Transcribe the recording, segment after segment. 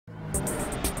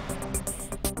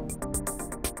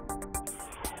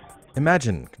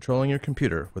Imagine controlling your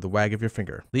computer with a wag of your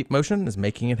finger. Leap Motion is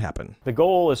making it happen. The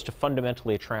goal is to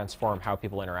fundamentally transform how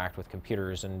people interact with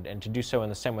computers and to do so in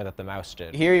the same way that the mouse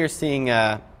did. Here you're seeing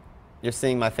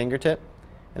my fingertip,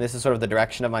 and this is sort of the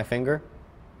direction of my finger.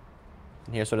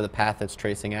 And here's sort of the path it's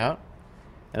tracing out.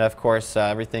 And of course,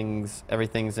 everything's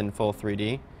in full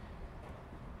 3D.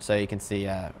 So you can see,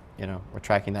 we're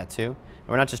tracking that too. And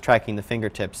we're not just tracking the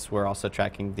fingertips, we're also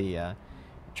tracking the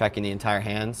entire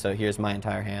hand. So here's my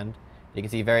entire hand. You can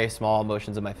see very small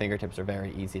motions of my fingertips are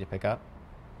very easy to pick up.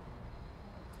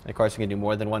 And of course, we can do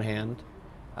more than one hand.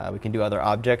 We can do other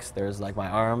objects. There's like my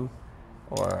arm,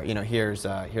 or here's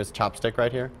a chopstick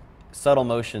right here. Subtle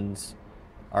motions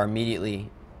are immediately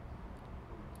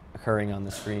occurring on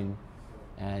the screen,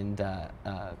 and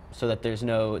so that there's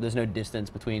no distance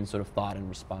between sort of thought and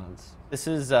response. This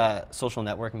is social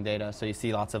networking data, so you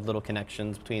see lots of little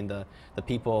connections between the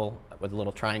people with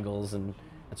little triangles and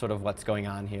sort of what's going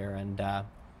on here. And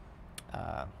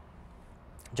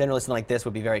generally something like this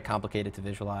would be very complicated to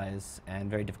visualize and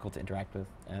very difficult to interact with,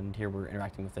 and here we're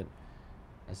interacting with it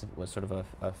as if it was sort of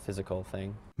a physical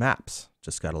thing. Maps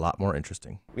just got a lot more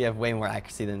interesting. We have way more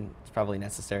accuracy than is probably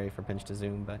necessary for pinch to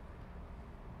zoom, but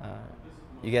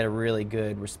you get a really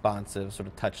good responsive sort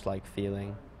of touch-like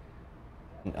feeling.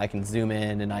 I can zoom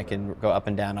in and I can go up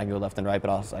and down, I can go left and right, but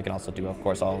also I can also do, of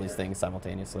course, all these things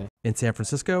simultaneously. In San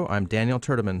Francisco, I'm Daniel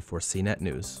Terdiman for CNET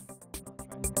News.